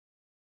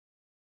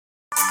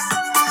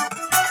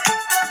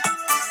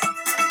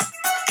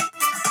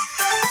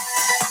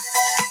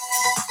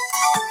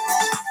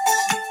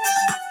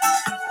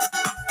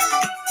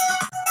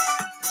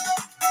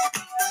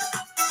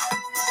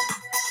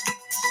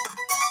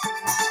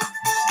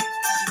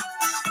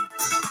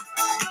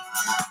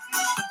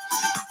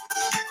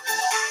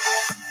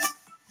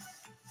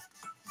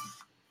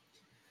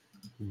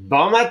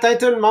Bon matin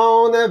tout le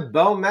monde,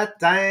 bon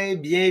matin,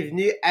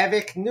 bienvenue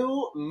avec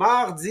nous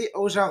mardi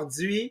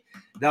aujourd'hui.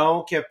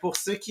 Donc pour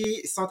ceux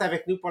qui sont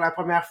avec nous pour la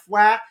première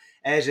fois,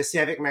 je suis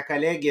avec ma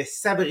collègue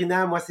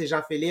Sabrina, moi c'est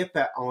Jean-Philippe.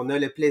 On a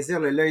le plaisir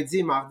le lundi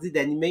et mardi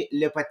d'animer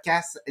le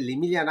podcast Les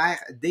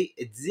millionnaires des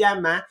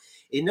diamants.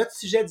 Et notre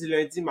sujet du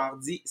lundi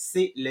mardi,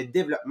 c'est le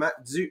développement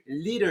du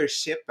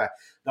leadership.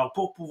 Donc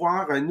pour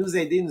pouvoir nous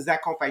aider, nous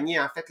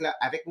accompagner en fait là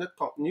avec notre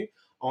contenu,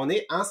 on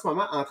est en ce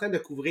moment en train de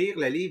couvrir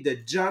le livre de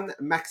John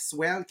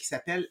Maxwell qui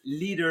s'appelle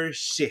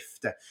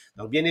Leadershift.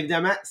 Donc, bien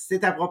évidemment,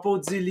 c'est à propos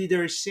du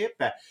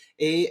leadership.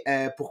 Et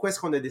pourquoi est-ce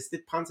qu'on a décidé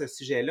de prendre ce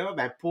sujet-là?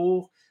 Ben,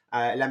 pour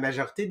la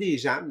majorité des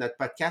gens, notre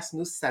podcast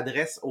nous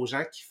s'adresse aux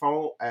gens qui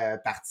font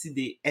partie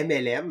des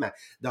MLM,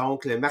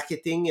 donc le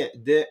marketing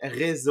de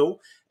réseau.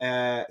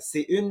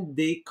 C'est une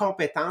des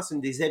compétences, une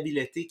des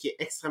habiletés qui est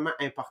extrêmement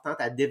importante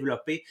à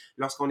développer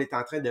lorsqu'on est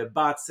en train de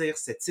bâtir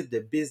ce type de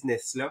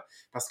business-là,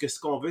 parce que ce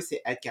qu'on veut,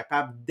 c'est être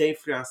capable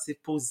d'influencer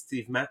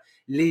positivement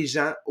les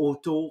gens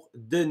autour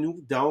de nous.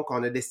 Donc,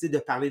 on a décidé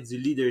de parler du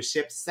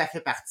leadership. Ça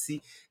fait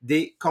partie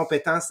des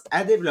compétences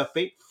à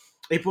développer.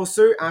 Et pour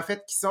ceux, en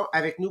fait, qui sont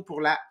avec nous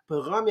pour la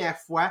première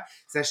fois,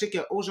 sachez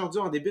qu'aujourd'hui,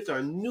 on débute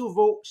un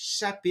nouveau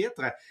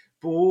chapitre.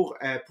 Pour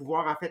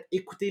pouvoir, en fait,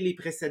 écouter les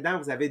précédents,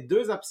 vous avez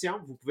deux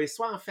options. Vous pouvez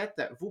soit, en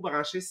fait, vous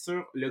brancher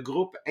sur le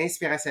groupe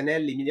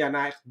inspirationnel Les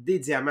millionnaires des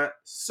diamants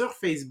sur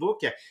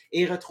Facebook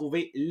et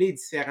retrouver les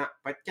différents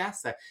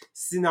podcasts.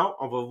 Sinon,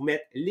 on va vous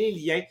mettre les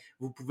liens.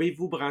 Vous pouvez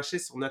vous brancher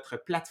sur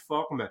notre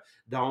plateforme,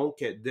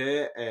 donc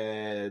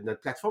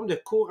notre plateforme de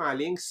cours en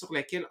ligne sur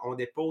laquelle on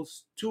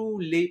dépose tous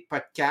les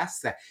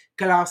podcasts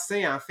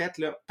classés, en fait,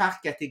 là, par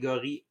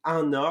catégorie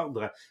en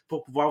ordre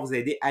pour pouvoir vous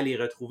aider à les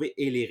retrouver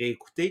et les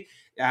réécouter.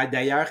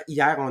 D'ailleurs,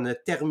 hier, on a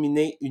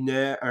terminé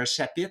un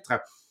chapitre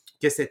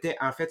que c'était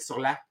en fait sur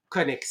la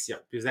connexion.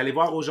 Puis vous allez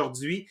voir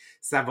aujourd'hui,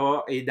 ça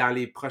va, et dans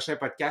les prochains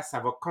podcasts, ça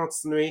va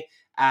continuer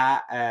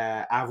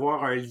à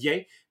avoir un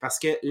lien parce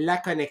que la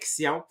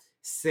connexion,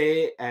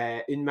 c'est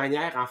une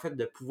manière en fait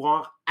de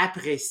pouvoir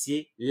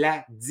apprécier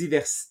la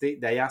diversité.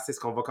 D'ailleurs, c'est ce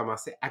qu'on va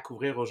commencer à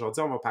couvrir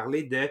aujourd'hui. On va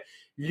parler de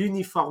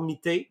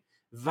l'uniformité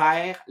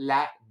vers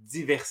la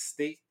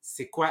diversité.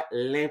 C'est quoi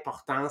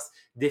l'importance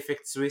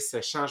d'effectuer ce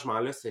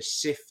changement-là, ce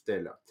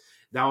shift-là?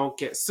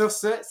 Donc, sur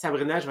ce,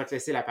 Sabrina, je vais te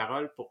laisser la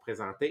parole pour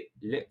présenter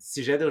le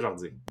sujet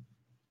d'aujourd'hui.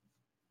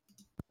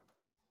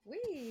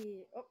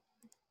 Oui! Oh,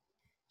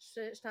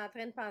 j'étais en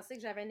train de penser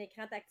que j'avais un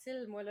écran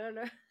tactile, moi, là.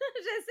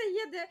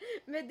 J'essayais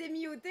de me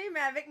démuter,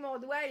 mais avec mon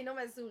doigt et non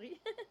ma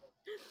souris.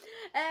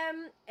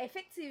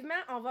 Effectivement,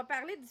 on va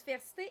parler de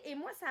diversité et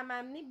moi, ça m'a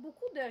amené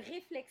beaucoup de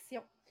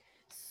réflexions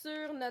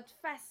sur notre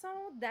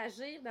façon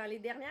d'agir dans les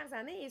dernières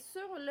années et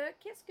sur le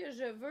qu'est-ce que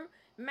je veux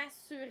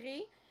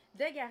m'assurer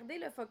de garder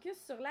le focus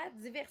sur la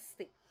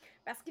diversité.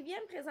 Parce qu'il vient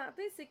de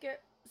présenter, c'est que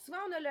souvent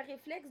on a le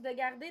réflexe de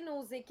garder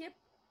nos équipes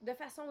de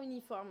façon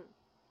uniforme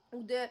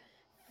ou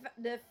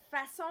de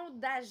façon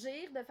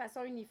d'agir de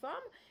façon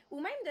uniforme ou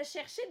même de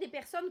chercher des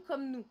personnes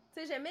comme nous. Tu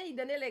sais, j'aimais, il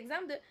donnait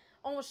l'exemple de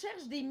on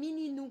cherche des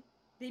mini-nous,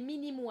 des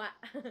mini-moi.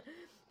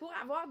 Pour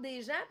avoir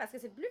des gens, parce que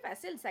c'est plus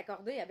facile de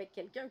s'accorder avec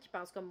quelqu'un qui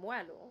pense comme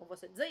moi, là, on va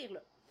se dire.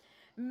 Là.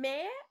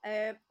 Mais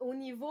au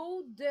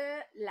niveau du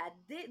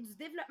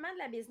développement de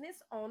la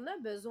business, on a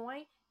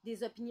besoin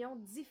des opinions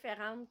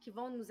différentes qui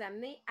vont nous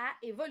amener à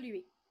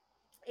évoluer.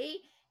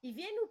 Et il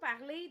vient nous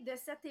parler de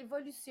cette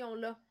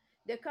évolution-là,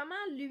 de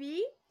comment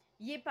lui,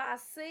 il est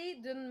passé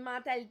d'une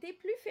mentalité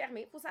plus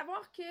fermée. Il faut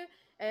savoir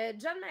que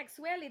John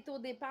Maxwell est au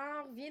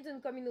départ, vient d'une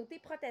communauté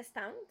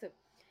protestante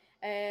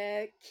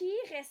qui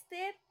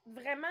restait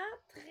vraiment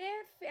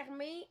très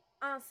fermés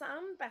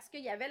ensemble parce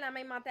qu'il y avait la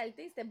même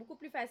mentalité. C'était beaucoup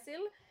plus facile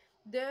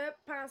de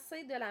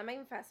penser de la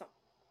même façon.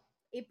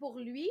 Et pour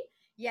lui,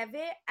 il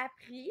avait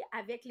appris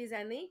avec les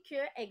années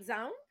que,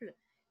 exemple,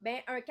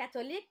 ben, un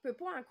catholique ne peut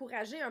pas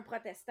encourager un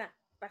protestant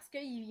parce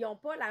qu'ils n'ont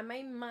pas la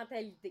même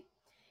mentalité.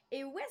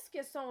 Et où est-ce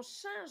que son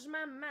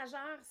changement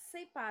majeur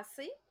s'est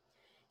passé?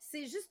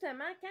 C'est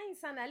justement quand il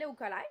s'en allait au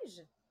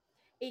collège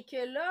et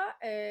que là,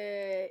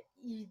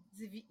 il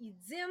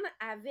dîne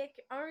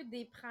avec un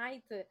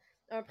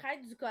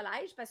prêtre du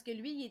collège, parce que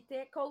lui, il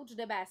était coach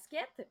de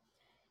basket.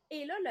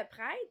 Et là, le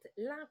prêtre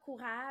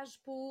l'encourage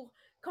pour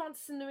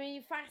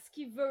continuer, faire ce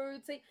qu'il veut.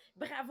 Tu sais,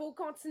 bravo,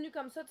 continue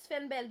comme ça, tu fais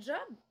une belle job.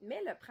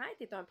 Mais le prêtre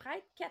est un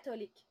prêtre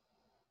catholique.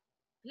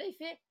 Là, il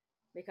fait,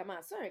 mais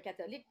comment ça, un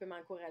catholique peut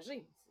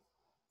m'encourager?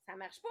 Ça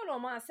marche pas. Là, on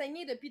m'a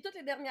enseigné depuis toutes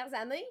les dernières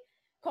années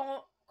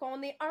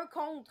qu'on est un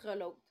contre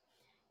l'autre.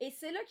 Et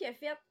c'est là qu'il a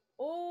fait,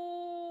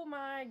 oh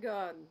my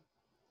God,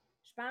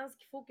 je pense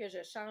qu'il faut que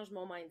je change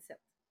mon mindset.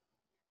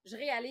 Je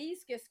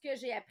réalise que ce que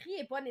j'ai appris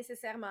n'est pas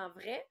nécessairement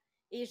vrai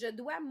et je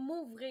dois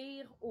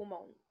m'ouvrir au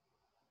monde.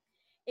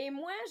 Et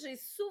moi, j'ai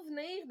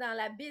souvenir dans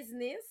la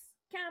business,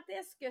 quand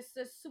est-ce que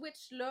ce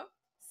switch-là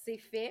s'est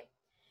fait?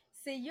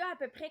 C'est il y a à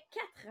peu près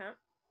 4 ans.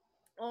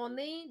 On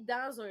est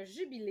dans un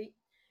jubilé.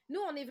 Nous,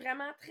 on est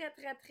vraiment très,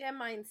 très, très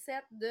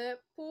mindset de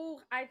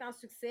pour être en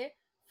succès,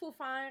 il faut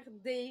faire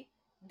des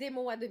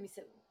démos à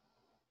domicile.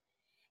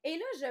 Et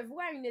là, je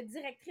vois une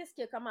directrice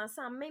qui a commencé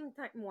en même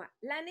temps que moi.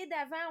 L'année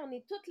d'avant, on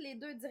est toutes les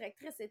deux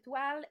directrices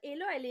étoiles. Et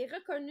là, elle est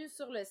reconnue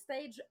sur le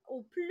stage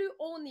au plus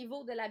haut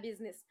niveau de la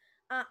business.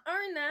 En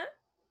 1 an,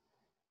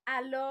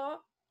 elle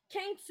a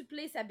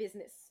quintuplé sa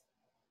business.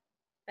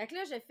 Fait que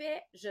là,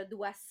 je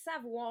dois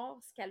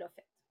savoir ce qu'elle a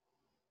fait.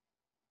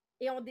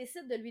 Et on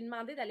décide de lui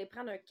demander d'aller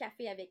prendre un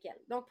café avec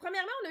elle. Donc,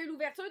 premièrement, on a eu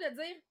l'ouverture de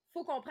dire,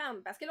 faut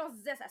comprendre. Parce que là, on se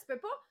disait, ça se peut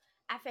pas.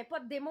 Elle fait pas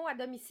de démo à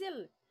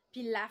domicile.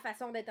 Puis la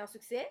façon d'être en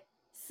succès,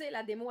 c'est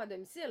la démo à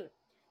domicile.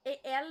 Et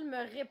elle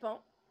me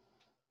répond,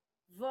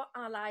 va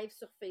en live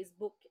sur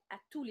Facebook à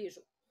tous les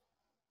jours.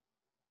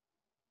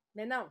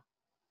 Mais non,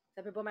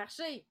 ça peut pas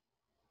marcher.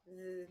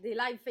 Des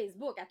lives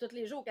Facebook à tous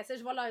les jours. Qu'est-ce que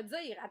je vais leur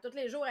dire? À tous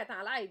les jours être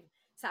en live.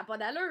 Ça n'a pas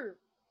d'allure.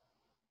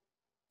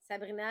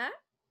 Sabrina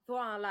va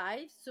en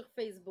live sur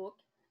Facebook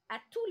à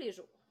tous les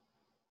jours.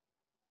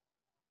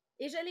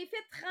 Et je l'ai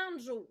fait 30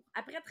 jours.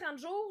 Après 30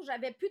 jours,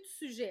 j'avais plus de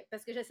sujet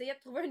parce que j'essayais de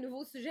trouver un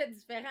nouveau sujet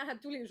différent à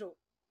tous les jours.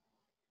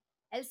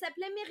 Elle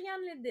s'appelait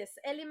Myriam Ledis.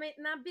 Elle est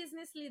maintenant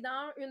business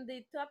leader, une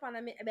des tops en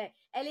Amérique.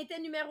 Elle était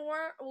numéro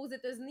 1 aux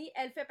États-Unis.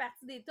 Elle fait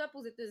partie des tops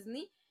aux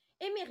États-Unis.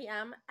 Et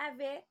Myriam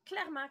avait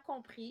clairement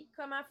compris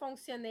comment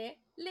fonctionnaient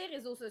les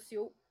réseaux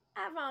sociaux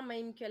avant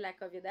même que la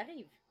COVID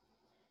arrive.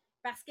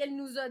 Parce qu'elle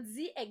nous a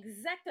dit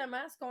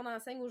exactement ce qu'on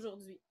enseigne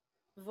aujourd'hui.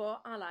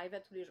 Va en live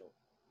à tous les jours.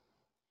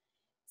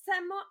 Ça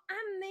m'a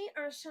amené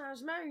un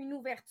changement, une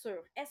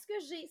ouverture. Est-ce que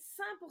j'ai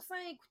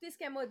 100% écouté ce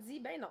qu'elle m'a dit?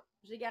 Ben non.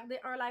 J'ai gardé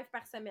un live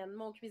par semaine,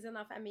 mon cuisine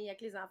en famille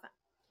avec les enfants.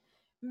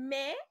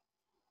 Mais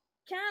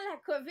quand la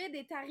COVID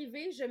est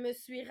arrivée, je me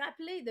suis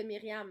rappelée de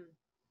Myriam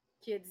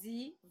qui a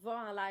dit « Va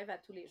en live à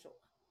tous les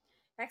jours ».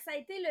 Fait que ça a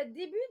été le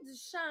début du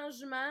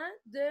changement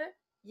de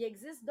 « Il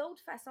existe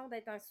d'autres façons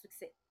d'être un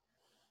succès ».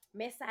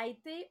 Mais ça a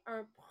été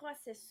un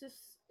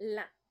processus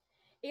lent.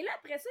 Et là,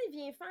 après ça, il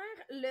vient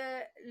faire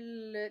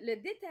le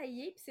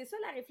détaillé, puis c'est ça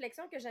la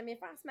réflexion que j'aimais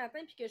faire ce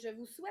matin, puis que je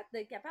vous souhaite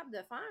d'être capable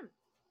de faire.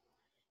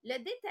 Le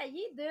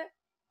détaillé de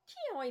qui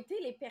ont été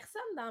les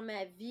personnes dans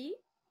ma vie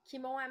qui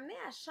m'ont amené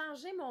à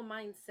changer mon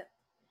mindset,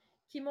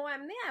 qui m'ont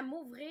amené à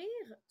m'ouvrir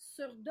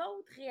sur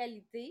d'autres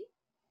réalités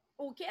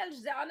auxquelles je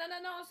disais « Ah non,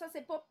 non, non, ça,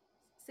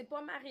 c'est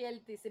pas ma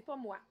réalité, c'est pas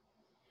moi. »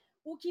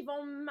 Ou qui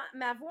vont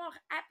m'avoir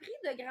appris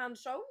de grandes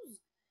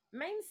choses,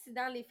 même si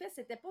dans les faits,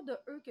 c'était pas de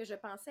eux que je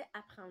pensais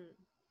apprendre.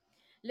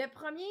 Le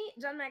premier,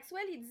 John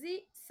Maxwell, il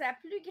dit sa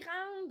plus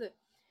grande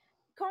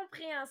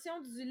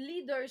compréhension du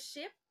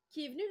leadership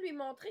qui est venu lui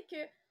montrer que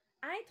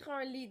être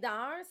un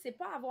leader, c'est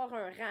pas avoir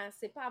un rang,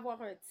 c'est pas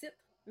avoir un titre,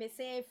 mais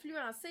c'est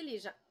influencer les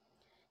gens.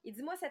 Il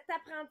dit, moi, cet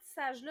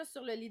apprentissage-là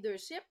sur le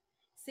leadership,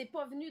 c'est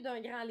pas venu d'un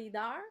grand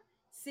leader,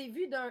 c'est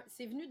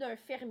venu d'un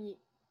fermier.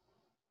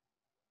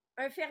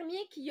 Un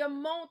fermier qui a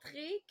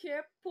montré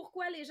que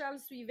pourquoi les gens le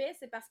suivaient,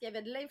 c'est parce qu'il y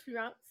avait de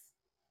l'influence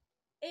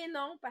et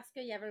non parce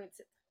qu'il y avait un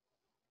titre.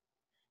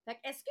 Fait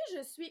que est-ce que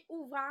je suis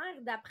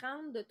ouvert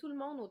d'apprendre de tout le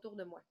monde autour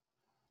de moi?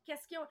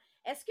 Est-ce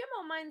que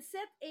mon mindset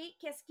est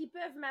qu'est-ce qu'ils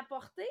peuvent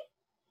m'apporter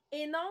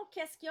et non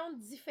qu'est-ce qu'ils ont de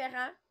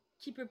différent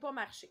qui ne peut pas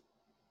marcher?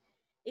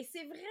 Et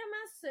c'est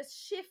vraiment ce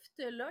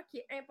shift-là qui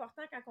est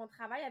important quand on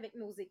travaille avec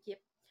nos équipes.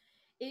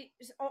 Et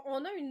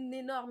on a une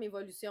énorme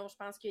évolution, je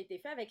pense, qui a été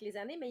faite avec les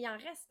années, mais il en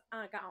reste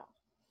encore.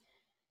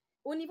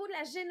 Au niveau de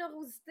la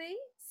générosité,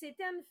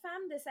 c'était une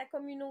femme de sa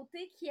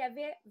communauté qui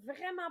avait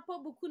vraiment pas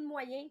beaucoup de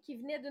moyens, qui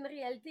venait d'une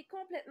réalité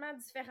complètement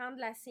différente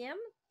de la sienne,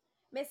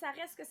 mais ça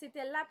reste que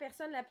c'était la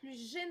personne la plus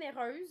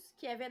généreuse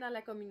qu'il y avait dans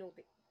la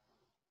communauté.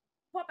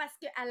 Pas parce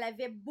qu'elle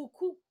avait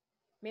beaucoup,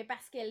 mais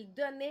parce qu'elle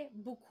donnait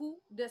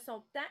beaucoup de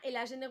son temps. Et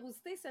la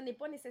générosité, ce n'est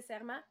pas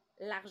nécessairement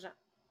l'argent.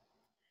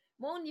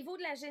 Moi, au niveau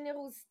de la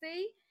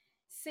générosité,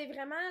 c'est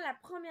vraiment la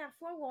première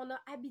fois où on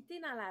a habité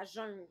dans la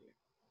jungle.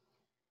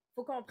 Il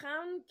faut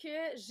comprendre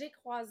que j'ai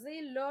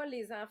croisé là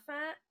les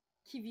enfants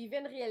qui vivaient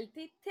une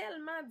réalité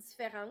tellement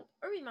différente.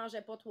 Eux, ils ne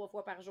mangeaient pas 3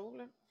 fois par jour.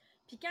 Là.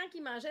 Puis quand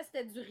ils mangeaient,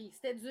 c'était du riz.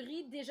 C'était du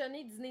riz,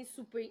 déjeuner, dîner,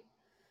 souper.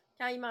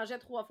 Quand ils mangeaient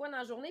 3 fois dans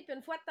la journée. Puis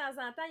une fois de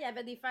temps en temps, il y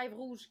avait des fèves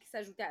rouges qui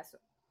s'ajoutaient à ça.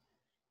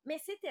 Mais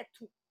c'était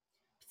tout.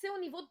 Puis tu sais, au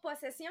niveau de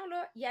possession,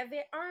 là, il y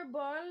avait un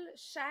bol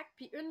chaque,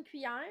 puis une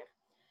cuillère.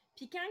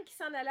 Puis quand ils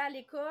s'en allaient à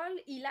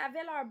l'école, ils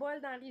lavaient leur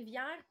bol dans la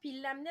rivière, puis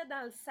ils l'amenaient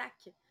dans le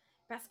sac.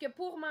 Parce que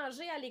pour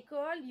manger à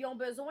l'école, ils ont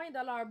besoin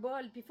de leur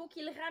bol. Puis il faut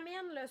qu'ils le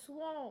ramènent le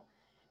soir.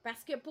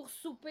 Parce que pour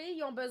souper,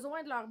 ils ont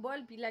besoin de leur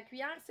bol. Puis la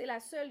cuillère, c'est la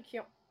seule qu'ils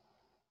ont.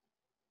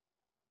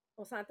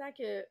 On s'entend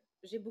que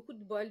j'ai beaucoup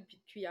de bols puis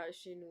de cuillères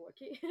chez nous,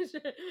 OK?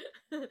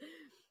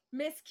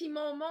 Mais ce qu'ils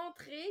m'ont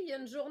montré, il y a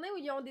une journée où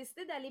ils ont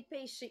décidé d'aller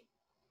pêcher.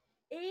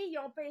 Et ils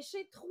ont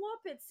pêché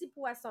 3 petits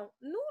poissons.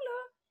 Nous,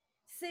 là,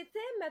 c'était,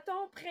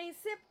 mettons,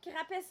 principe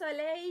crapet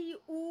soleil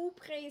ou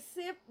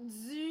principe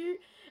du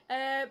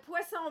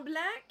poisson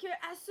blanc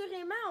que,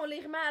 assurément, on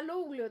les remet à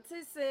l'eau, là. Tu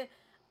sais, c'est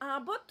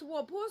en bas de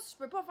 3 pouces, je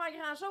peux pas faire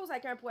grand-chose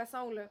avec un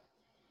poisson, là.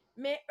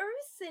 Mais eux,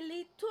 c'est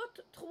les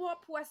toutes 3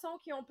 poissons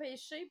qu'ils ont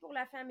pêchés pour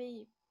la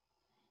famille.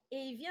 Et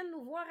ils viennent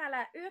nous voir à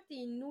la hutte et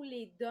ils nous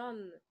les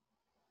donnent.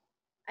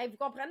 Hey, vous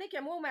comprenez que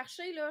moi, au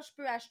marché, là, je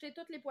peux acheter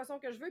tous les poissons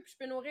que je veux puis je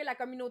peux nourrir la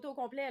communauté au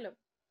complet, là.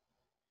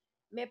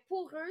 Mais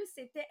pour eux,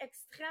 c'était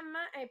extrêmement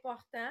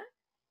important.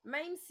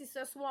 Même si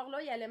ce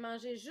soir-là, ils allaient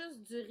manger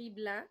juste du riz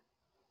blanc,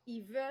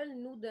 ils veulent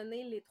nous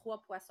donner les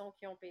 3 poissons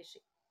qu'ils ont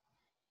pêchés.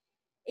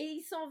 Et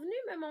ils sont venus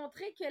me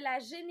montrer que la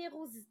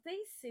générosité,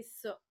 c'est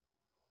ça.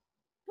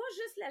 Pas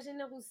juste la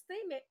générosité,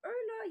 mais eux,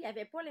 là, ils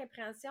n'avaient pas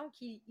l'impression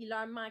qu'il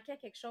leur manquait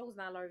quelque chose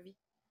dans leur vie.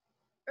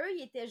 Eux,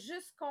 ils étaient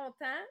juste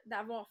contents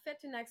d'avoir fait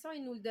une action et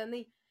nous le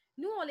donner.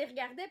 Nous, on les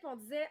regardait et on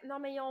disait, non,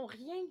 mais ils n'ont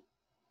rien.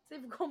 Tu sais,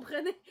 vous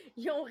comprenez?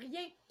 Ils n'ont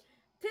rien.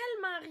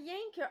 Tellement rien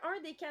qu'un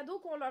des cadeaux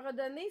qu'on leur a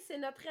donné, c'est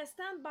notre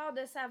restant de barre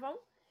de savon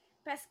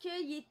parce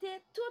qu'ils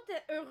étaient tous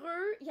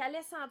heureux, ils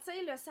allaient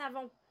sentir le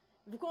savon.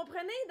 Vous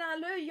comprenez? Dans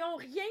le, ils n'ont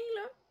rien,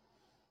 là,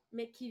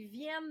 mais qu'ils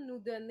viennent nous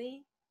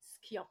donner ce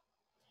qu'ils ont.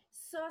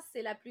 Ça,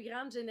 c'est la plus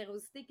grande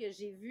générosité que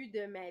j'ai vue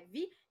de ma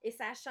vie et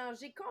ça a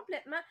changé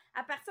complètement.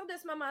 À partir de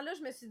ce moment-là,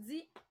 je me suis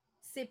dit,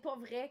 c'est pas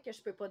vrai que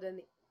je peux pas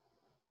donner.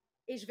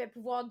 Et je vais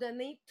pouvoir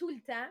donner tout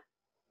le temps.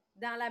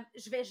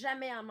 Je vais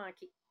jamais en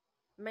manquer,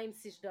 même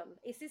si je donne.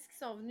 Et c'est ce qu'ils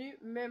sont venus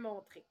me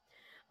montrer.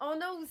 On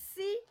a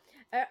aussi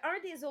un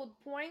des autres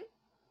points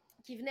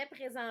qui venait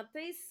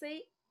présenter,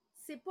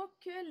 c'est pas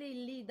que les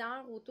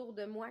leaders autour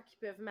de moi qui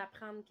peuvent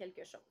m'apprendre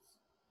quelque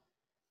chose.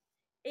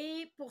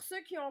 Et pour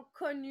ceux qui ont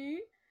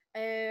connu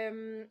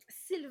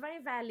Sylvain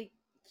Vallée,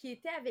 qui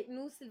était avec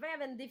nous, Sylvain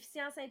avait une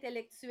déficience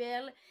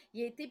intellectuelle.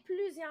 Il a été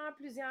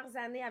plusieurs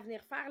années à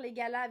venir faire les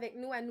galas avec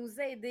nous, à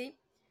nous aider.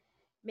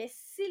 Mais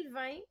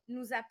Sylvain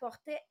nous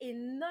apportait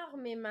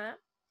énormément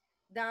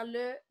dans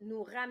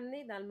nous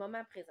ramener dans le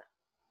moment présent.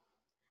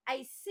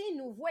 Hey, s'il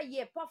ne nous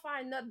voyait pas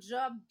faire notre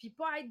job puis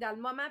pas être dans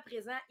le moment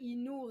présent,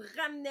 il nous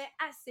ramenait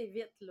assez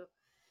vite, là.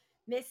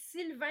 Mais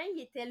Sylvain,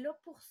 il était là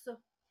pour ça.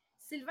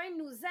 Sylvain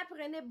nous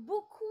apprenait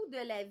beaucoup de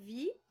la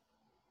vie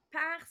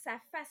par sa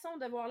façon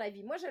de voir la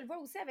vie. Moi, je le vois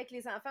aussi avec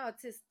les enfants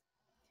autistes.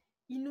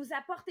 Il nous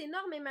apporte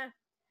énormément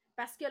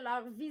parce que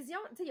leur vision,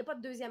 tu sais, il n'y a pas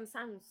de deuxième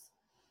sens.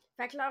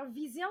 Fait que leur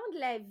vision de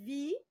la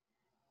vie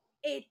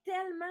est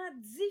tellement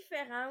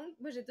différente.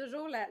 Moi, j'ai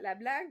toujours la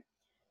blague.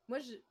 Moi,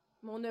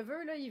 mon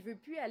neveu, là, il veut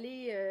plus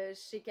aller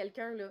chez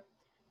quelqu'un, là,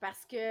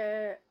 parce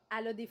qu'elle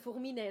a des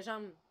fourmis dans les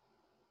jambes.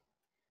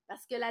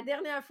 Parce que la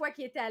dernière fois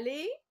qu'il est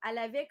allé, elle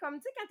avait, comme,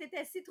 tu sais, quand tu es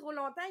assis trop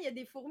longtemps, il y a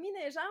des fourmis dans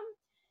les jambes.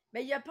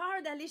 Mais il a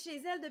peur d'aller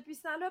chez elle depuis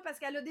ce temps-là parce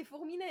qu'elle a des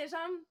fourmis dans les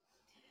jambes.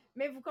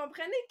 Mais vous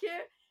comprenez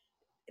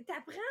que tu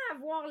apprends à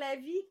voir la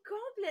vie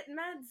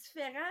complètement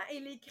différente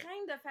et les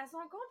craindre de façon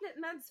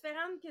complètement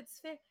différente que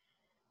tu fais.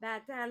 Ben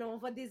attends, là, on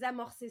va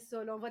désamorcer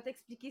ça. Là, on va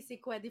t'expliquer c'est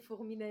quoi des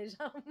fourmis dans les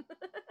jambes.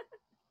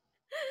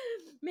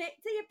 Mais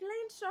tu sais, il y a plein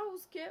de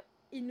choses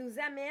qu'ils nous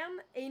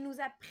amènent et ils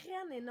nous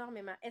apprennent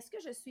énormément. Est-ce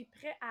que je suis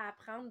prêt à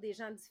apprendre des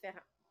gens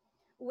différents?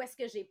 Ou est-ce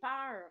que j'ai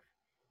peur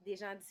des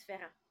gens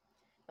différents?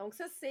 Donc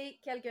ça, c'est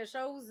quelque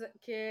chose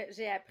que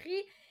j'ai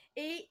appris.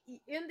 Et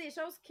une des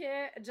choses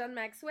que John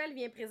Maxwell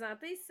vient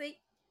présenter, c'est,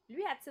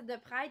 lui, à titre de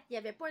prêtre, il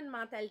n'avait pas une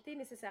mentalité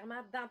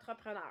nécessairement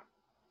d'entrepreneur.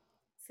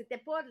 C'était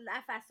pas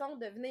la façon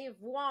de venir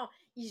voir.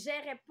 Il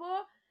gérait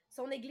pas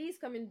son église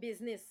comme une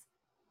business.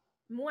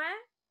 Moi,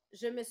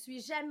 je me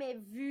suis jamais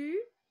vue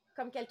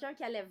comme quelqu'un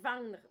qui allait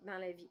vendre dans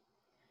la vie.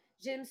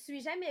 Je ne me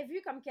suis jamais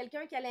vue comme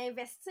quelqu'un qui allait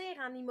investir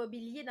en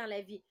immobilier dans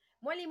la vie.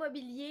 Moi,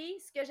 l'immobilier,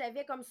 ce que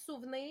j'avais comme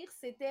souvenir,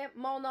 c'était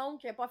mon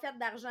oncle qui n'a pas fait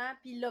d'argent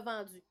puis il l'a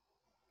vendu.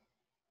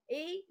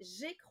 Et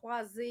j'ai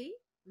croisé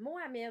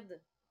Mohamed,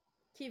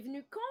 qui est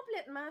venu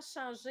complètement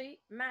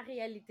changer ma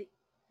réalité.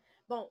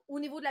 Bon, au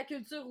niveau de la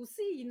culture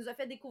aussi, il nous a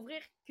fait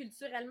découvrir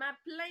culturellement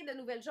plein de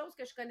nouvelles choses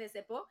que je ne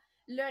connaissais pas.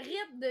 Le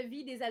rythme de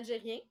vie des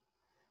Algériens.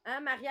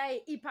 Hein, Maria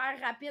est hyper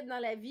rapide dans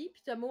la vie,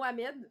 puis tu as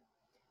Mohamed,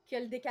 qui a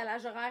le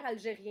décalage horaire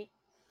algérien,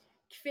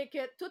 qui fait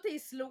que tout est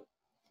slow.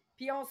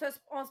 Puis on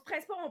se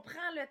presse pas, on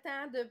prend le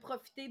temps de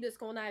profiter de ce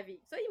qu'on a à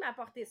vivre. Ça, il m'a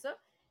apporté ça,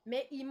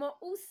 mais il m'a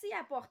aussi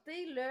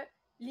apporté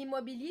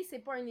l'immobilier, c'est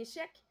pas un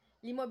échec.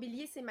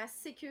 L'immobilier, c'est ma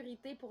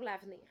sécurité pour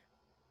l'avenir.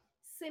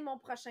 C'est mon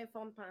prochain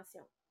fonds de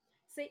pension.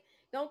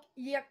 Donc,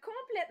 il a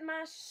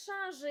complètement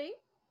changé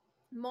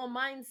mon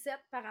mindset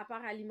par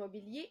rapport à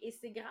l'immobilier et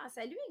c'est grâce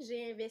à lui que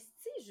j'ai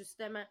investi,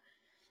 justement.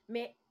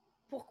 Mais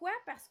pourquoi?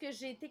 Parce que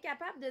j'ai été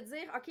capable de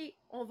dire, OK,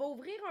 on va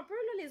ouvrir un peu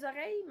là, les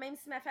oreilles, même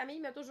si ma famille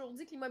m'a toujours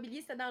dit que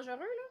l'immobilier, c'était dangereux,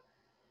 là.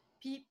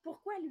 Puis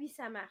pourquoi lui,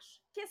 ça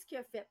marche? Qu'est-ce qu'il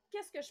a fait?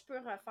 Qu'est-ce que je peux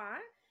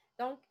refaire?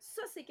 Donc,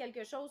 ça, c'est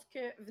quelque chose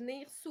que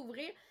venir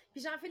s'ouvrir.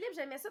 Puis Jean-Philippe,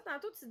 j'aimais ça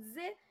tantôt, tu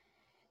disais,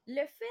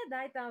 le fait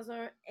d'être dans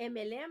un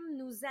MLM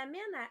nous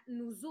amène à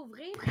nous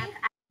ouvrir à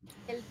la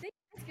réalité.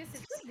 Parce que c'est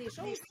toutes des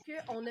choses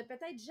qu'on n'a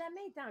peut-être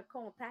jamais été en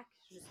contact,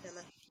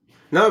 justement.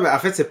 Non, mais en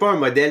fait, c'est pas un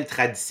modèle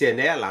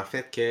traditionnel, en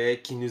fait,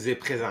 qui nous est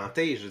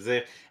présenté. Je veux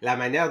dire, la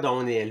manière dont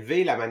on est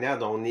élevé, la manière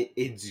dont on est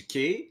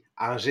éduqué,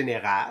 en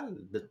général,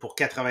 pour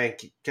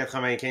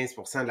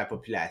 95% de la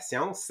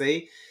population,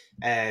 c'est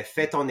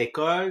fais ton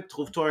école,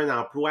 trouve-toi un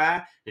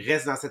emploi,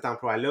 reste dans cet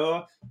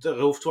emploi-là,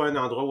 rouvre-toi un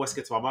endroit où est-ce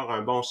que tu vas avoir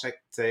un bon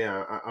chèque,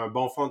 un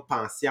bon fonds de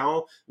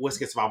pension, où est-ce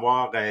que tu vas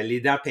avoir les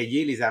dents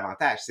payées, les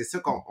avantages. C'est ça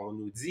qu'on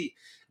nous dit.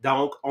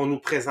 Donc, on nous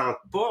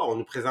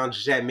présente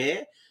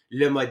jamais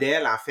le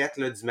modèle, en fait,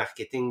 là, du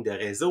marketing de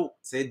réseau,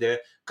 tu sais, de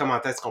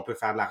comment est-ce qu'on peut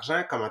faire de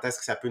l'argent, comment est-ce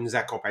que ça peut nous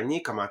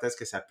accompagner, comment est-ce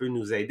que ça peut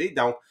nous aider.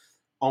 Donc,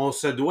 on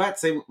se doit, tu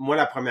sais, moi,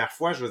 la première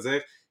fois, je veux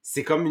dire,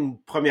 c'est comme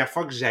une première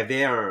fois que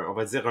j'avais on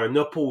va dire, un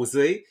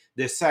opposé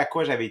de ce à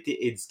quoi j'avais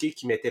été éduqué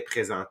qui m'était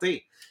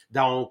présenté.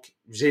 Donc,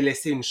 j'ai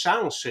laissé une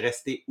chance, je suis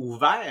resté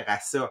ouvert à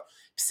ça.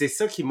 Puis c'est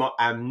ça qui m'a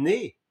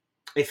amené,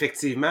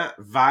 effectivement,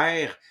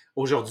 vers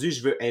aujourd'hui,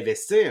 je veux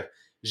investir.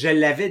 Je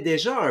l'avais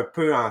déjà un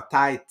peu en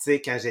tête, tu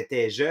sais, quand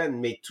j'étais jeune,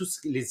 mais toutes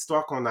les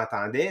histoires qu'on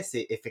entendait,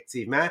 c'est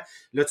effectivement,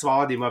 là, tu vas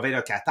avoir des mauvais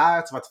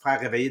locataires, tu vas te faire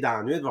réveiller dans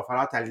la nuit, il va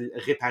falloir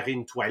réparer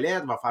une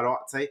toilette, il va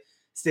falloir, tu sais,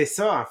 c'était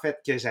ça, en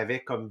fait, que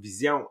j'avais comme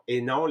vision,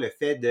 et non le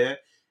fait de,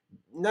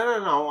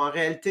 non, en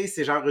réalité,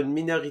 c'est genre une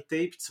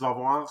minorité, puis tu vas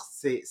voir,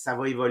 ça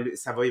va évoluer,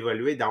 ça va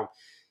évoluer, donc,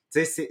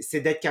 tu sais,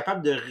 c'est d'être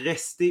capable de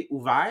rester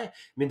ouvert,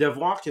 mais de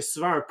voir que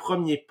souvent un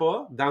premier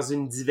pas dans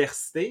une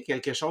diversité,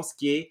 quelque chose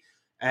qui est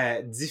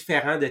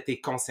différent de tes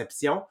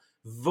conceptions,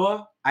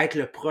 va être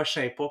le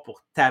prochain pas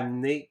pour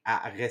t'amener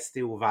à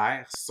rester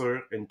ouvert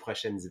sur une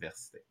prochaine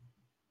diversité.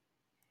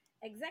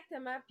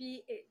 Exactement.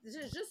 Puis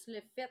juste le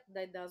fait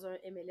d'être dans un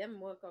MLM,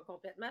 moi, qui a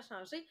complètement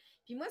changé.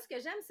 Puis moi, ce que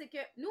j'aime, c'est que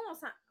nous,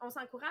 on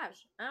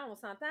s'encourage. Hein, on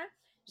s'entend.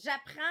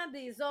 J'apprends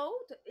des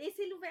autres. Et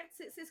c'est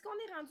l'ouverture. C'est ce qu'on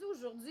est rendu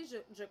aujourd'hui,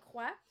 je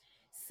crois.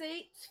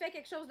 C'est tu fais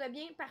quelque chose de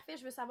bien, parfait,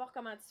 je veux savoir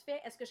comment tu fais,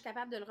 est-ce que je suis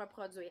capable de le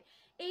reproduire?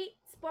 Et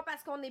c'est pas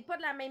parce qu'on n'est pas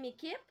de la même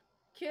équipe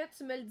que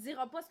tu me le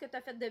diras pas ce que tu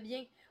as fait de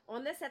bien.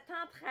 On a cette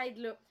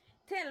entraide-là.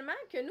 Tellement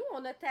que nous,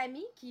 on a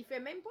Tammy qui fait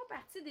même pas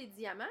partie des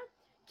diamants,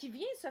 qui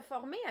vient se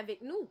former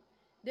avec nous.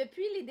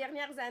 Depuis les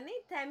dernières années,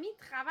 Tammy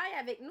travaille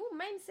avec nous,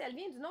 même si elle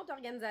vient d'une autre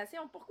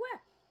organisation. Pourquoi?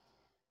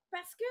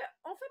 Parce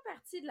qu'on fait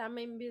partie de la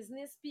même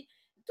business, puis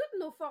toutes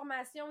nos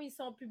formations, ils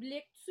sont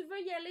publiques. Tu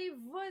veux y aller,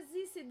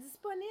 vas-y, c'est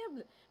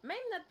disponible. Même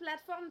notre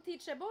plateforme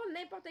Teachable,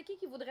 n'importe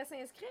qui voudrait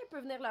s'inscrire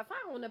peut venir le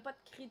faire. On n'a pas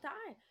de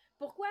critères.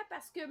 Pourquoi?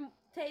 Parce que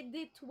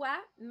t'aider toi,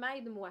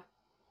 m'aide-moi.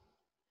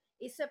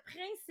 Et ce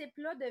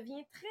principe-là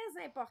devient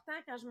très important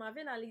quand je m'en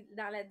vais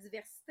dans la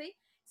diversité.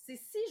 C'est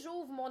si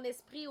j'ouvre mon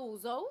esprit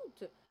aux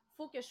autres, il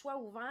faut que je sois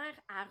ouvert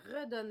à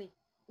redonner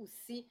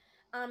aussi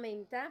en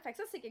même temps. Fait que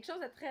ça, c'est quelque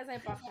chose de très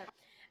important.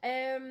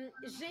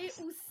 J'ai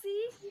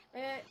aussi,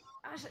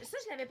 ça,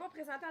 je ne l'avais pas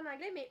présenté en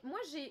anglais, mais moi,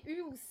 j'ai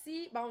eu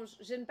aussi, bon,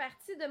 j'ai une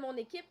partie de mon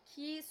équipe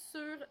qui est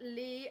sur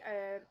les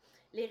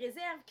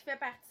réserves, qui fait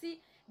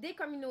partie des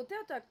communautés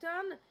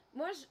autochtones.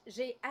 Moi,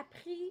 j'ai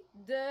appris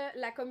de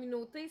la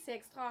communauté, c'est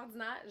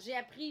extraordinaire. J'ai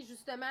appris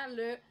justement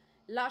le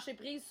lâcher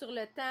prise sur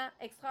le temps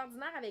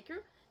extraordinaire avec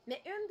eux.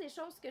 Mais une des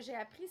choses que j'ai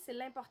appris, c'est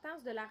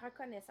l'importance de la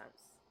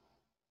reconnaissance.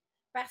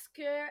 Parce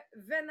que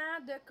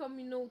venant de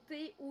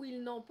communautés où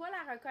ils n'ont pas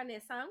la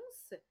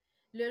reconnaissance,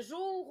 le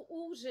jour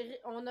où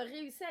on a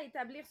réussi à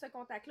établir ce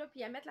contact-là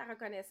puis à mettre la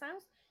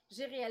reconnaissance,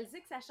 j'ai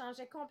réalisé que ça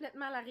changeait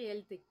complètement la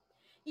réalité.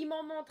 Ils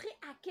m'ont montré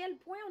à quel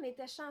point on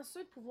était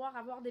chanceux de pouvoir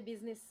avoir des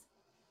business.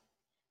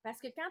 Parce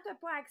que quand tu n'as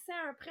pas accès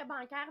à un prêt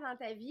bancaire dans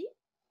ta vie,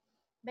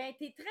 ben,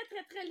 tu es très,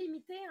 très, très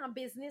limité en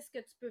business que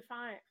tu peux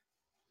faire.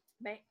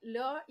 Ben,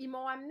 là, ils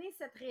m'ont amené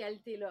cette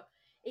réalité-là.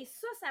 Et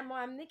ça m'a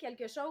amené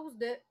quelque chose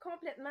de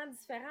complètement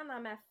différent dans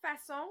ma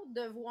façon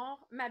de voir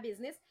ma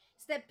business.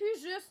 C'était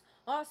plus juste,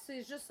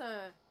 c'est juste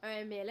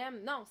un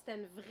MLM. Non, c'était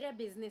une vraie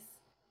business.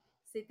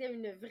 C'était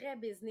une vraie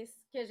business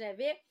que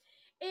j'avais.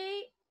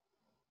 Et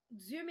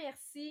Dieu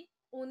merci,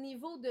 au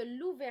niveau de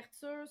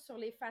l'ouverture sur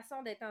les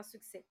façons d'être en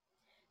succès.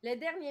 Le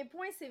dernier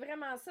point, c'est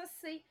vraiment ça,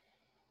 c'est,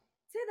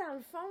 tu sais, dans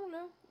le fond,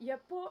 là, il n'y a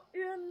pas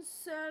une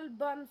seule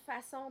bonne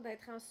façon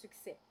d'être en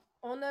succès.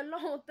 On a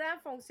longtemps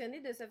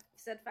fonctionné de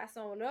cette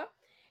façon-là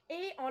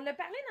et on l'a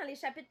parlé dans les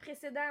chapitres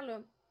précédents,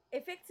 là.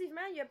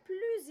 Effectivement, il y a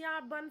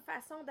plusieurs bonnes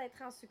façons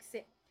d'être en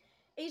succès.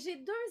 Et j'ai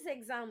deux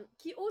exemples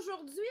qui,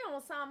 aujourd'hui, on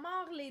s'en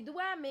mord les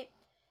doigts, mais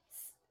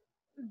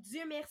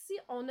Dieu merci,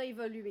 on a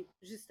évolué,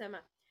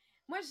 justement.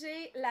 Moi,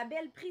 j'ai la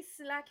belle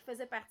Priscilla qui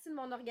faisait partie de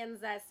mon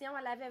organisation.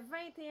 Elle avait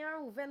 21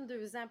 ou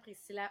 22 ans,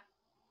 Priscilla,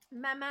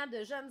 maman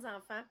de jeunes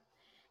enfants.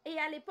 Et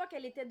à l'époque,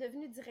 elle était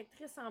devenue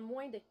directrice en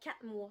moins de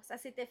 4 mois. Ça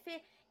s'était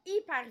fait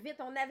hyper vite.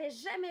 On n'avait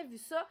jamais vu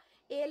ça.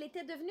 Et elle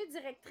était devenue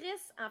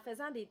directrice en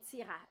faisant des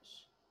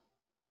tirages.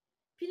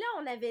 Puis là,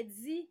 on avait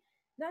dit,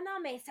 non,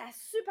 mais ça a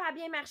super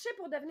bien marché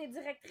pour devenir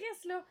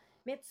directrice, là.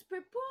 Mais tu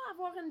peux pas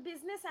avoir une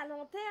business à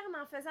long terme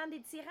en faisant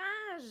des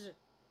tirages.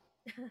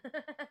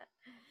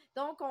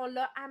 Donc, on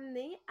l'a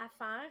amenée à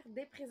faire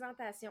des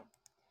présentations.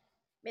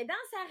 Mais dans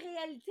sa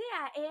réalité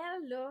à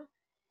elle, là,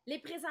 les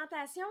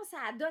présentations,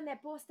 ça ne donnait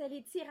pas. C'était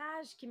les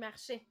tirages qui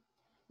marchaient.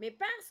 Mais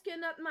parce que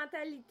notre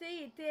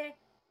mentalité était,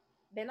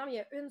 ben non, il y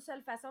a une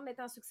seule façon d'être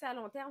en succès à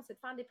long terme, c'est de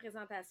faire des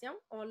présentations.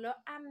 On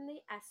l'a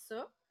amené à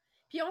ça.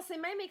 Puis on s'est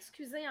même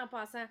excusé en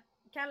passant.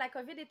 Quand la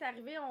COVID est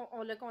arrivée,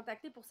 on l'a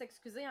contacté pour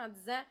s'excuser en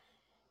disant,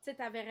 tu sais,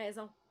 t'avais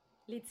raison.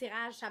 Les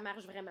tirages, ça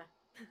marche vraiment.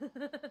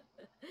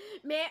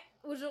 Mais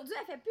aujourd'hui,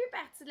 elle ne fait plus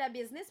partie de la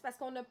business parce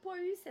qu'on n'a pas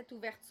eu cette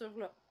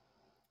ouverture-là.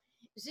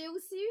 J'ai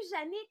aussi eu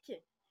Yannick.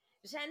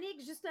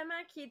 Yannick,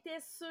 justement, qui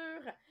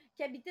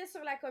habitait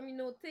sur la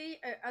communauté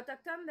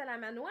autochtone de la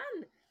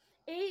Manoine.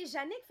 Et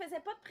Jannick faisait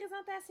pas de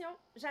présentation.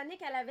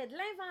 Jannick, elle avait de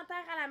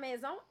l'inventaire à la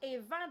maison et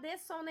vendait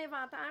son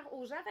inventaire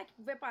aux gens, fait qu'ils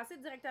pouvaient passer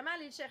directement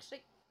aller le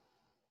chercher.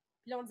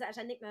 Puis là, on disait à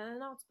Jannick,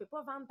 non, tu peux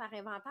pas vendre par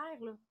inventaire,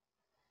 là.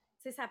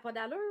 Tu sais, ça n'a pas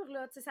d'allure,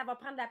 là. Tu sais, ça va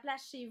prendre de la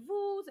place chez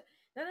vous.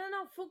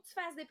 Non, il faut que tu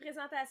fasses des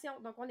présentations.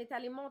 Donc, on est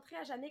allé montrer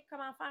à Jannick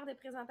comment faire des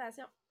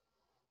présentations.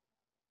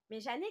 Mais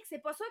Jannick, c'est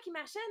pas ça qui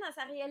marchait dans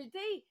sa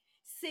réalité.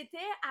 C'était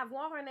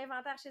avoir un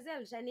inventaire chez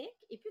elle. Jannick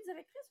est plus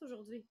directrice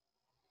aujourd'hui.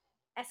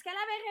 Est-ce qu'elle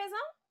avait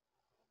raison?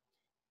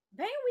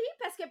 Ben oui,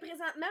 parce que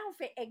présentement, on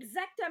fait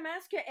exactement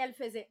ce qu'elle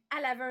faisait.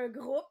 Elle avait un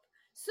groupe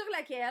sur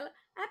lequel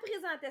elle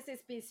présentait ses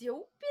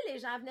spéciaux, puis les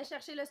gens venaient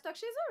chercher le stock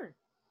chez eux.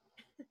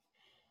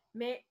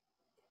 Mais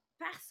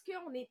parce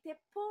qu'on n'était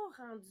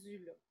pas rendu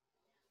là.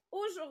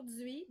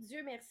 Aujourd'hui,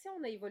 Dieu merci,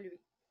 on a évolué.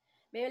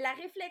 Mais la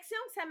réflexion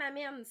que ça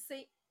m'amène,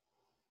 c'est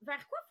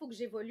vers quoi il faut que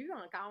j'évolue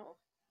encore?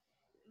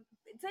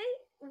 Tu sais,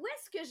 où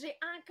est-ce que j'ai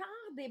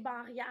encore des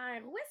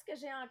barrières? Où est-ce que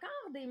j'ai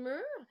encore des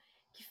murs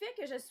qui fait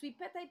que je suis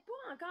peut-être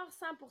pas encore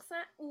 100%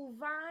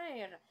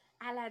 ouvert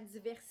à la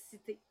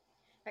diversité?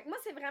 Fait que moi,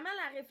 c'est vraiment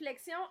la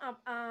réflexion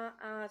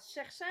en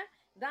cherchant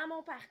dans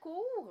mon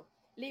parcours,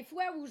 les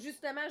fois où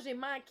justement j'ai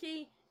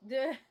manqué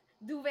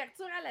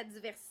d'ouverture à la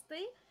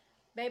diversité,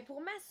 ben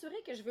pour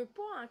m'assurer que je ne veux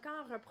pas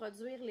encore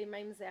reproduire les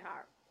mêmes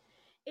erreurs.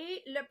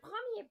 Et le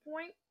premier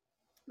point,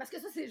 parce que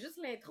ça, c'est juste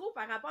l'intro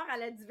par rapport à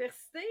la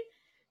diversité,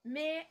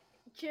 mais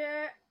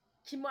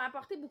qui m'a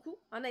apporté beaucoup,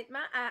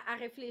 honnêtement, à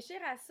réfléchir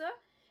à ça.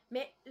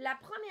 Mais la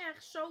première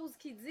chose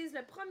qu'ils disent,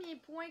 le premier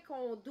point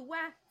qu'on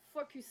doit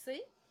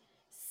focusser,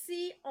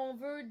 si on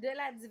veut de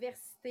la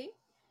diversité,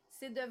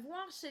 c'est de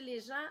voir chez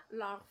les gens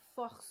leurs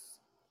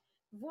forces,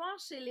 voir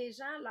chez les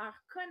gens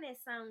leurs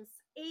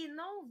connaissances et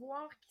non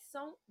voir qu'ils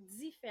sont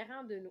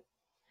différents de nous.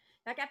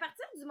 Donc, à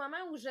partir du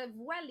moment où je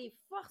vois les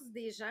forces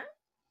des gens,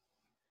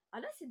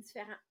 là, c'est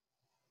différent.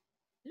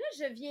 Là,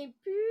 je ne viens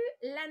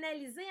plus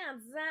l'analyser en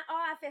disant «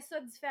 Ah, elle fait ça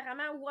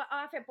différemment » ou «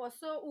 Ah, elle fait pas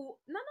ça » ou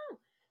 « Non, non,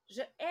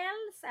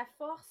 elle, sa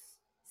force,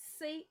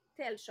 c'est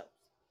telle chose. »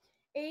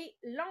 Et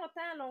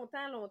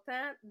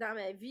longtemps, dans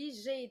ma vie,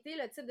 j'ai été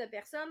le type de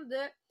personne de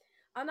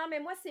 « Ah non, mais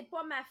moi, c'est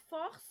pas ma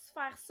force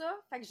faire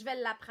ça, fait que je vais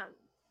l'apprendre. »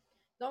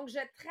 Donc, je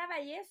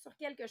travaillais sur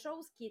quelque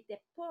chose qui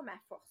n'était pas ma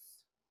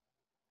force.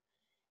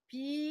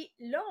 Puis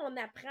là, on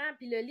apprend,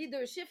 puis le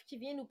leadership qui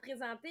vient nous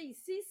présenter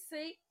ici,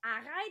 c'est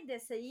arrête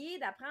d'essayer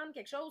d'apprendre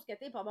quelque chose que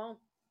tu n'es pas bon.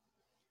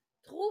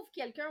 Trouve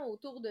quelqu'un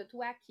autour de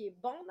toi qui est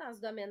bon dans ce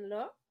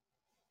domaine-là,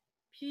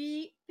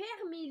 puis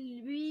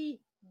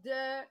permets-lui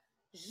de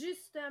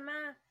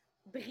justement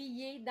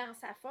briller dans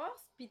sa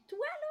force, puis toi,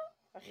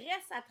 là,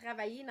 reste à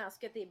travailler dans ce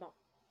que tu es bon.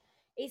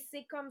 Et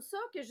c'est comme ça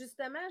que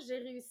justement, j'ai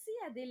réussi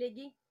à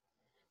déléguer.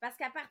 Parce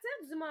qu'à partir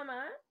du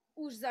moment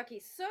où je dis,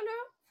 OK, ça, là,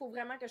 il faut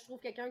vraiment que je trouve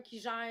quelqu'un qui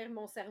gère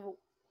mon cerveau.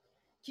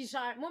 Qui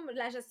gère. Moi,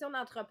 la gestion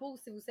d'entrepôt,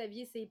 si vous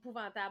saviez, c'est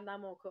épouvantable dans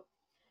mon cas.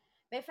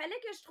 Mais il fallait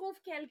que je trouve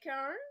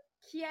quelqu'un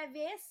qui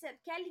avait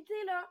cette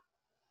qualité-là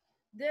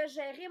de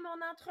gérer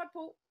mon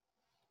entrepôt.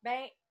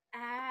 Ben,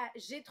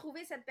 j'ai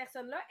trouvé cette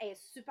personne-là, elle est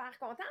super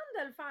contente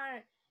de le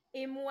faire.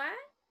 Et moi,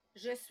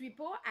 je ne suis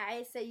pas à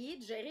essayer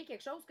de gérer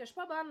quelque chose que je ne suis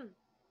pas bonne.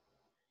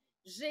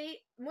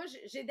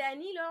 J'ai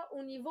Dani, là,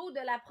 au niveau de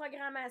la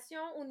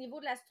programmation, au niveau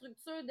de la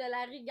structure, de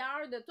la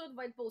rigueur, de tout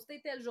va être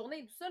posté telle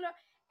journée, tout ça, là,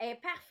 elle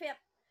est parfaite.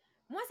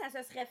 Moi, ça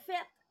se serait fait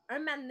un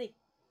moment donné.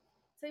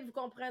 Tu sais, vous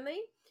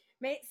comprenez?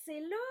 Mais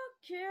c'est là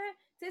que,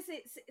 tu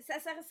sais, ça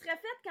se serait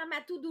fait quand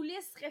ma to-do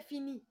list serait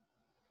finie.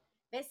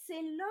 Mais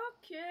c'est là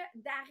que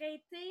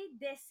d'arrêter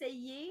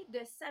d'essayer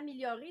de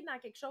s'améliorer dans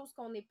quelque chose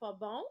qu'on n'est pas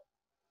bon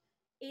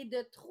et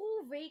de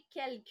trouver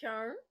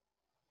quelqu'un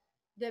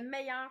de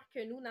meilleur que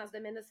nous dans ce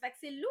domaine-là. Ça fait que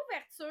c'est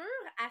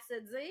l'ouverture à se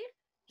dire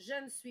je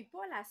ne suis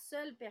pas la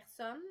seule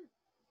personne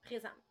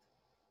présente.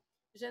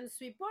 Je ne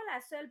suis pas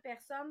la seule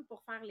personne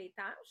pour faire les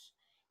tâches.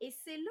 Et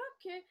c'est là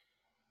que,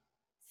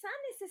 sans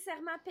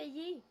nécessairement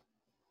payer,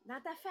 dans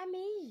ta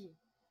famille,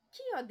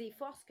 qui a des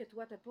forces que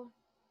toi, tu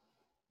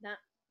n'as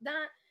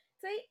pas?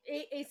 Tu sais,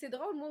 et c'est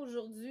drôle, moi,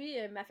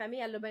 aujourd'hui, ma famille,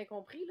 elle l'a bien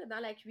compris, là, dans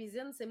la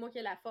cuisine, c'est moi qui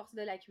ai la force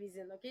de la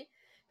cuisine, OK?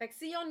 Fait que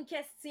s'ils ont une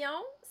question,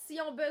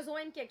 s'ils ont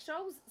besoin de quelque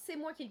chose, c'est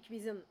moi qui le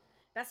cuisine.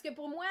 Parce que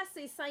pour moi,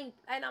 c'est simple.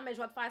 Hey, non, mais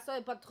je vais te faire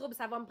ça, pas de trouble,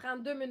 ça va me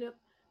prendre 2 minutes.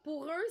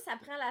 Pour eux, ça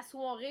prend la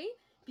soirée,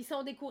 puis ils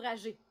sont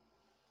découragés.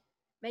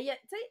 Mais,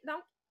 tu sais,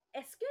 donc,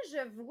 est-ce que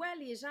je vois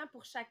les gens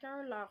pour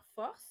chacun leur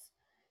force,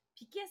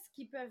 puis qu'est-ce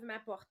qu'ils peuvent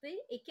m'apporter,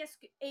 et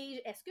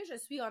est-ce que je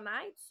suis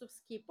honnête sur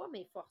ce qui n'est pas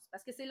mes forces?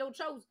 Parce que c'est l'autre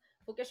chose.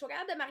 Il faut que je sois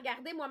capable de me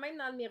regarder moi-même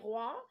dans le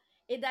miroir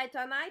et d'être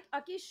honnête.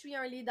 OK, je suis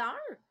un leader,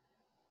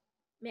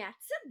 mais à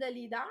titre de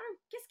leader,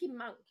 qu'est-ce qui me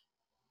manque?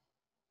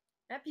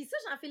 Hein? Puis ça,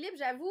 Jean-Philippe,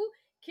 j'avoue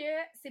que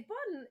c'est pas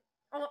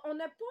on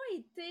n'a pas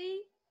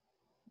été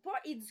pas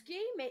éduqué,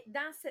 mais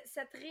dans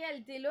cette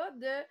réalité-là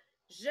de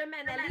je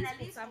m'analyse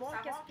pour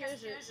savoir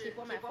qu'est-ce qui n'est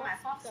pas ma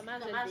force, comment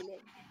je le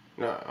délègue.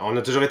 On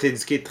a toujours été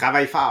éduqués,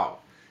 travaille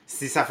fort.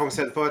 Si ça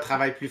fonctionne pas,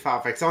 travaille plus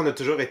fort. Fait que ça, on a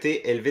toujours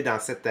été élevé dans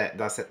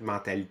cette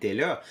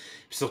mentalité-là.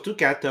 Puis surtout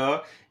quand tu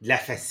as de la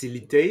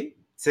facilité,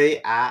 tu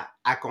sais, à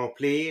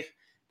accomplir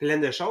plein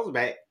de choses,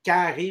 ben, quand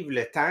arrive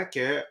le temps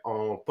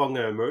qu'on pogne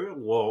un mur,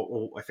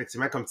 ou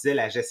effectivement, comme tu disais,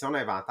 la gestion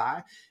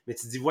d'inventaire, mais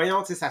tu dis,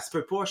 voyons, tu sais, ça se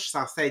peut pas, je suis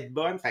censée être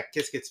bonne, fait que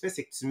qu'est-ce que tu fais?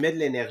 C'est que tu mets de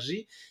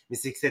l'énergie, mais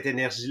c'est que cette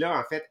énergie-là,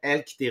 en fait,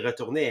 elle qui t'est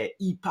retournée est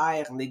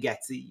hyper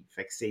négative.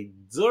 Fait que c'est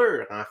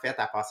dur, en fait,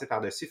 à passer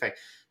par-dessus. Fait que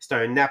c'est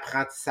un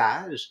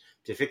apprentissage.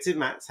 Puis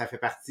effectivement, ça fait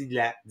partie de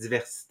la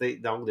diversité,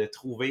 donc de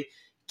trouver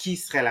qui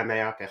serait la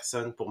meilleure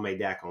personne pour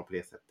m'aider à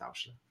accomplir cette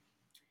tâche-là.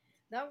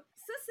 Donc,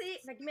 ça, c'est.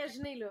 Fait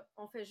qu'imaginez, là,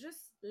 on fait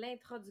juste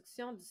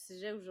l'introduction du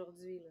sujet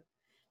aujourd'hui. Là.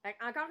 Fait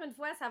encore une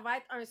fois, ça va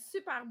être un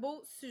super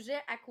beau sujet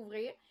à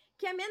couvrir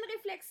qui amène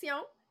réflexion.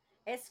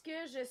 Est-ce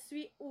que je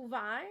suis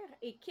ouvert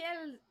et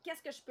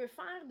qu'est-ce que je peux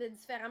faire de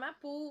différemment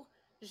pour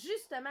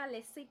justement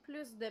laisser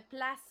plus de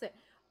place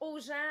aux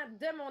gens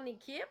de mon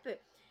équipe?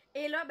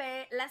 Et là,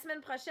 ben, la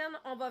semaine prochaine,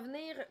 on va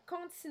venir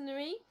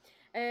continuer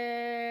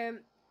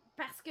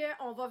parce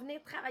qu'on va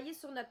venir travailler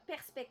sur notre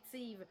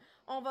perspective.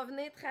 On va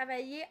venir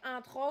travailler,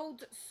 entre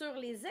autres, sur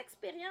les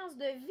expériences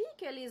de vie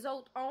que les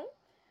autres ont,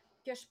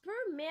 que je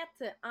peux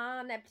mettre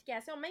en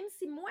application, même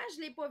si moi, je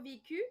ne l'ai pas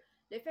vécu,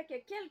 le fait que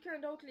quelqu'un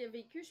d'autre l'ait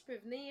vécu, je peux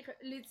venir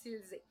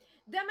l'utiliser.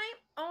 Demain,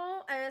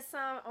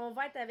 on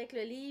va être avec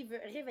le livre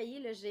Réveiller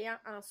le géant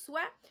en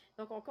soi.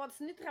 Donc, on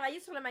continue de travailler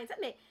sur le mindset.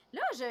 Mais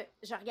là,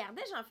 je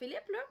regardais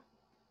Jean-Philippe, là,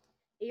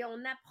 et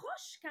on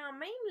approche quand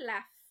même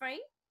la fin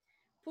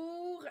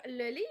pour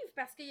le livre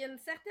parce qu'il y a une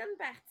certaine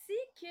partie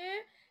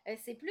que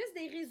c'est plus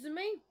des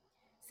résumés,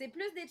 c'est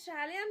plus des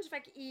challenges.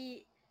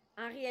 Fait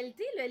en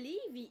réalité, le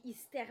livre, il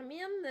se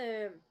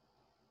termine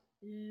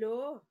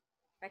là.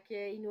 Fait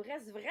qu'il nous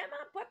reste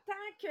vraiment pas tant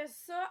que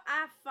ça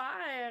à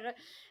faire.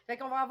 Fait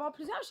qu'on va avoir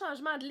plusieurs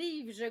changements de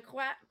livre, je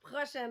crois,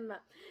 prochainement.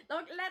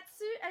 Donc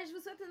là-dessus, je vous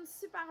souhaite une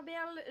super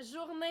belle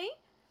journée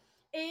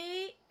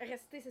et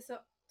restez, c'est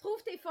ça.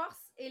 Trouve tes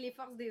forces et les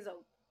forces des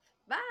autres.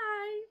 Bye!